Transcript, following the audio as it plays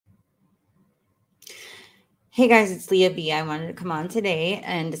Hey guys, it's Leah B. I wanted to come on today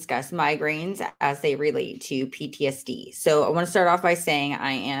and discuss migraines as they relate to PTSD. So I want to start off by saying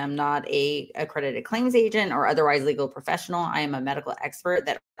I am not a accredited claims agent or otherwise legal professional. I am a medical expert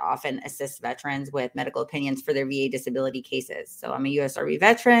that often assists veterans with medical opinions for their VA disability cases. So I'm a USRV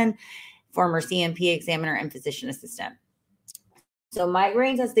veteran, former CMP examiner, and physician assistant. So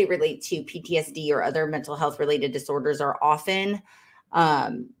migraines as they relate to PTSD or other mental health related disorders are often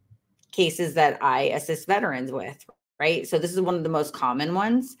cases that I assist veterans with, right? So this is one of the most common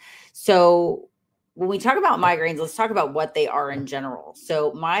ones. So when we talk about migraines, let's talk about what they are in general.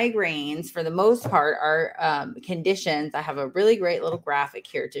 So migraines, for the most part, are conditions. I have a really great little graphic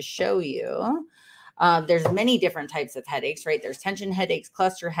here to show you. There's many different types of headaches, right? There's tension headaches,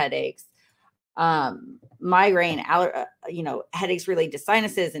 cluster headaches, migraine, headaches related to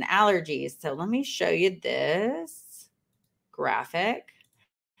sinuses and allergies. So let me show you this graphic.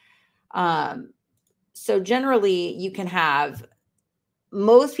 So generally you can have,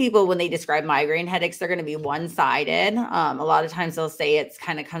 most people, when they describe migraine headaches, they're going to be one-sided. A lot of times they'll say it's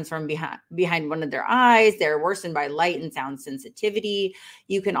kind of comes from behind one of their eyes. They're worsened by light and sound sensitivity.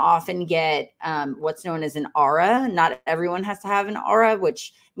 You can often get what's known as an aura. Not everyone has to have an aura,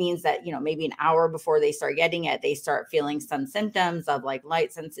 which means that, maybe an hour before they start getting it, they start feeling some symptoms of like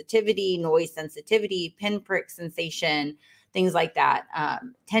light sensitivity, noise sensitivity, pinprick sensation, things like that.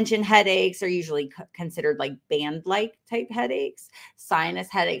 Tension headaches are usually considered like band-like type headaches. Sinus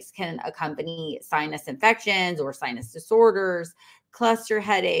headaches can accompany sinus infections or sinus disorders. Cluster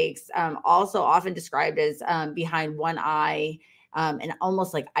headaches, also often described as behind one eye and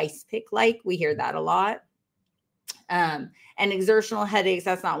almost like ice pick-like. We hear that a lot. And exertional headaches,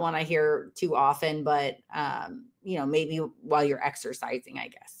 that's not one I hear too often, but maybe while you're exercising, I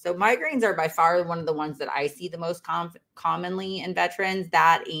guess. So migraines are by far one of the ones that I see the most commonly in veterans,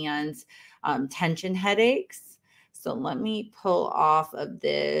 that and tension headaches. So let me pull off of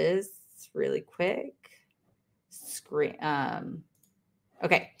this really quick screen.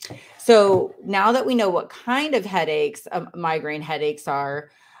 Okay. So now that we know what kind of headaches migraine headaches are,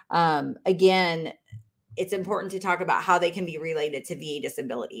 again, it's important to talk about how they can be related to VA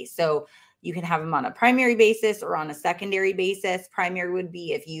disability. So you can have them on a primary basis or on a secondary basis. Primary would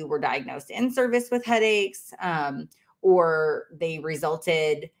be if you were diagnosed in service with headaches, or they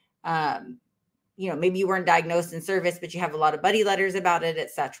resulted, maybe you weren't diagnosed in service, but you have a lot of buddy letters about it,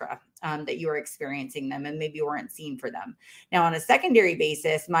 etc., that you were experiencing them and maybe you weren't seen for them. Now, on a secondary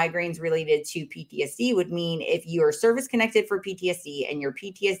basis, migraines related to PTSD would mean if you are service connected for PTSD and your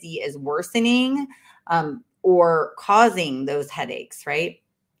PTSD is worsening or causing those headaches, right?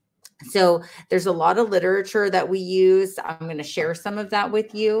 So there's a lot of literature that we use. I'm going to share some of that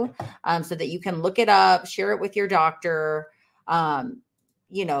with you so that you can look it up, share it with your doctor.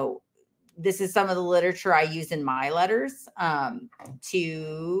 This is some of the literature I use in my letters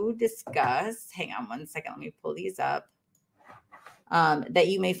to discuss. Hang on one second. Let me pull these up that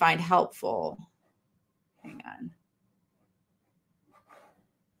you may find helpful. Hang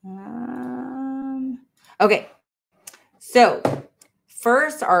on. Okay. So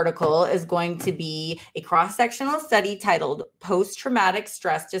first article is going to be a cross-sectional study titled Post-Traumatic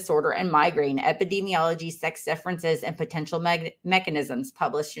Stress Disorder and Migraine, Epidemiology, Sex Differences, and Potential Mechanisms,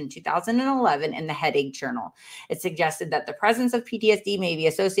 published in 2011 in the Headache Journal. It suggested that the presence of PTSD may be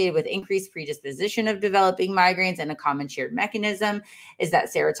associated with increased predisposition of developing migraines, and a common shared mechanism is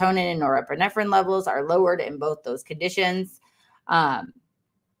that serotonin and norepinephrine levels are lowered in both those conditions.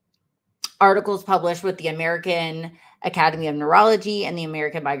 Articles published with the American Academy of Neurology and the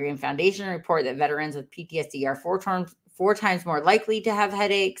American Migraine Foundation report that veterans with PTSD are four times more likely to have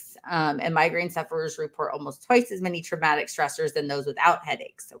headaches, and migraine sufferers report almost twice as many traumatic stressors than those without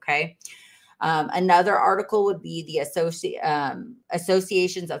headaches, okay? Another article would be the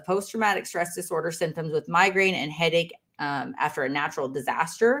associations of post-traumatic stress disorder symptoms with migraine and headache after a natural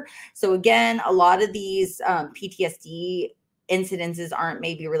disaster. So again, a lot of these PTSD incidences aren't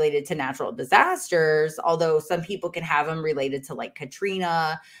maybe related to natural disasters, although some people can have them related to like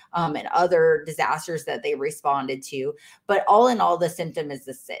Katrina and other disasters that they responded to. But all in all, the symptom is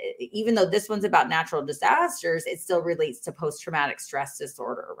the same. Even though this one's about natural disasters, it still relates to post-traumatic stress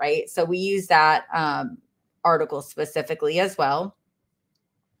disorder, right? So we use that article specifically as well.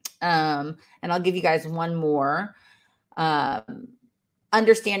 And I'll give you guys one more.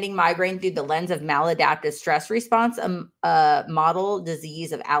 Understanding Migraine Through the Lens of Maladaptive Stress Response, a model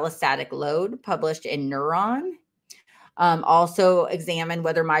disease of allostatic load, published in Neuron. Also examine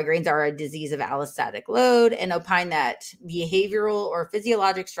whether migraines are a disease of allostatic load, and opine that behavioral or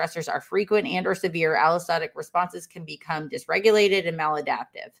physiologic stressors are frequent and or severe. Allostatic responses can become dysregulated and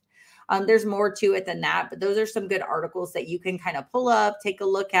maladaptive. There's more to it than that, but those are some good articles that you can kind of pull up, take a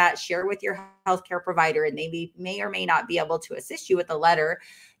look at, share with your healthcare provider, and they may or may not be able to assist you with a letter.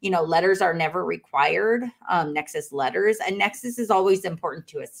 Letters are never required, nexus letters. A nexus is always important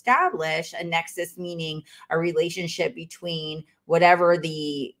to establish. A nexus meaning a relationship between whatever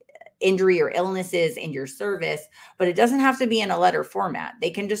the injury or illnesses in your service, but it doesn't have to be in a letter format.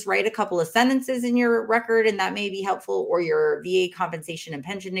 They can just write a couple of sentences in your record, and that may be helpful. Or your VA compensation and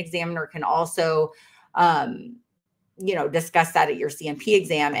pension examiner can also, discuss that at your CMP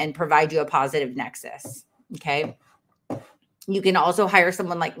exam and provide you a positive nexus. Okay. You can also hire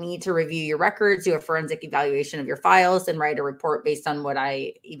someone like me to review your records, do a forensic evaluation of your files, and write a report based on what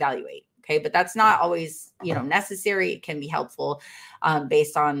I evaluate. Okay. But that's not always, necessary. It can be helpful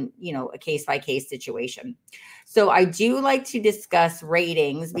based on, a case-by-case situation. So I do like to discuss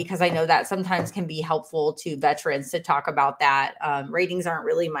ratings because I know that sometimes can be helpful to veterans to talk about that. Ratings aren't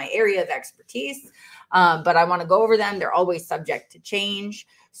really my area of expertise, but I want to go over them. They're always subject to change.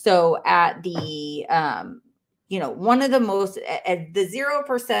 So at the, one of the most, at the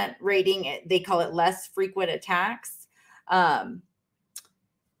 0% rating, they call it less frequent attacks.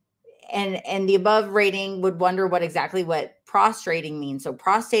 And the above rating would wonder what prostrating means. So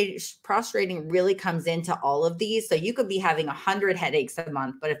prostrating really comes into all of these. So you could be having 100 headaches a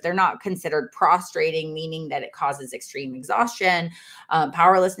month, but if they're not considered prostrating, meaning that it causes extreme exhaustion,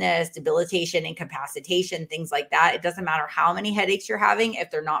 powerlessness, debilitation, incapacitation, things like that, it doesn't matter how many headaches you're having.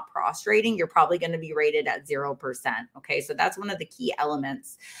 If they're not prostrating, you're probably going to be rated at 0%. Okay. So that's one of the key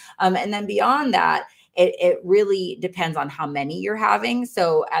elements. And then beyond that, it really depends on how many you're having.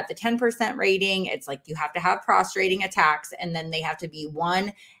 So at the 10% rating, it's like you have to have prostrating attacks, and then they have to be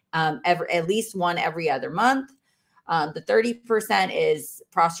at least one every other month. The 30% is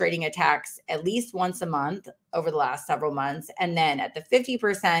prostrating attacks at least once a month over the last several months. And then at the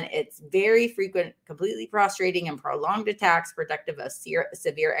 50%, it's very frequent, completely prostrating and prolonged attacks, protective of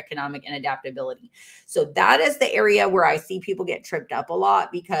severe economic inadaptability. So that is the area where I see people get tripped up a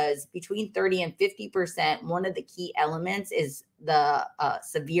lot, because between 30 and 50%, one of the key elements is the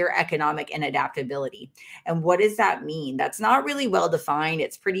severe economic inadaptability. And what does that mean? That's not really well defined.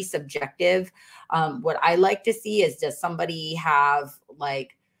 It's pretty subjective. What I like to see is, does somebody have,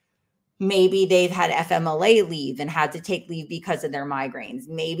 like, maybe they've had FMLA leave and had to take leave because of their migraines.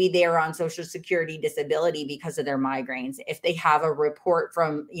 Maybe they're on Social Security disability because of their migraines. If they have a report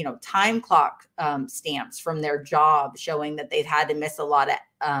from, time clock stamps from their job showing that they've had to miss a lot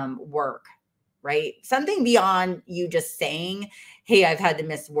of work, right? Something beyond you just saying, hey, I've had to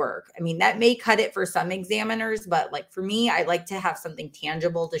miss work. I mean, that may cut it for some examiners, but like for me, I like to have something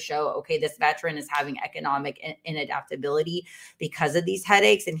tangible to show, okay, this veteran is having economic inadaptability because of these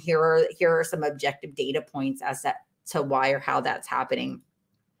headaches. And here are some objective data points as to why or how that's happening.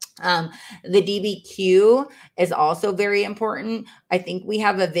 The DBQ is also very important. I think we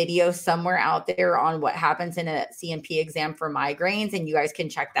have a video somewhere out there on what happens in a CMP exam for migraines, and you guys can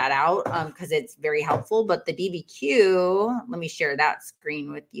check that out because it's very helpful. But the DBQ, let me share that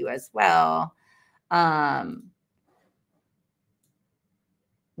screen with you as well. The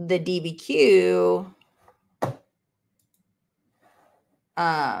DBQ,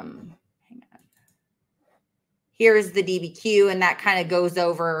 here's the DBQ, and that kind of goes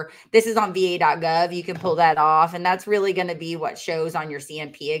over, this is on va.gov. You can pull that off, and that's really going to be what shows on your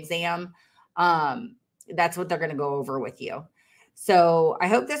CMP exam. That's what they're going to go over with you. So I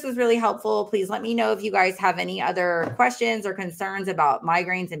hope this was really helpful. Please let me know if you guys have any other questions or concerns about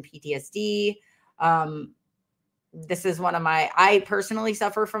migraines and PTSD. This is I personally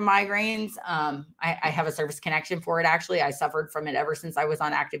suffer from migraines. I have a service connection for it. Actually, I suffered from it ever since I was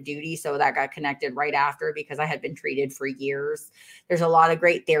on active duty. So that got connected right after, because I had been treated for years. There's a lot of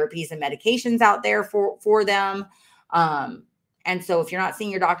great therapies and medications out there for them. And so if you're not seeing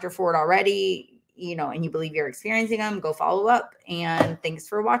your doctor for it already, and you believe you're experiencing them, go follow up. And thanks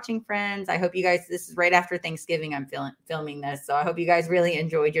for watching, friends. I hope you guys, this is right after Thanksgiving. I'm filming this. So I hope you guys really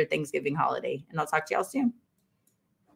enjoyed your Thanksgiving holiday, and I'll talk to y'all soon.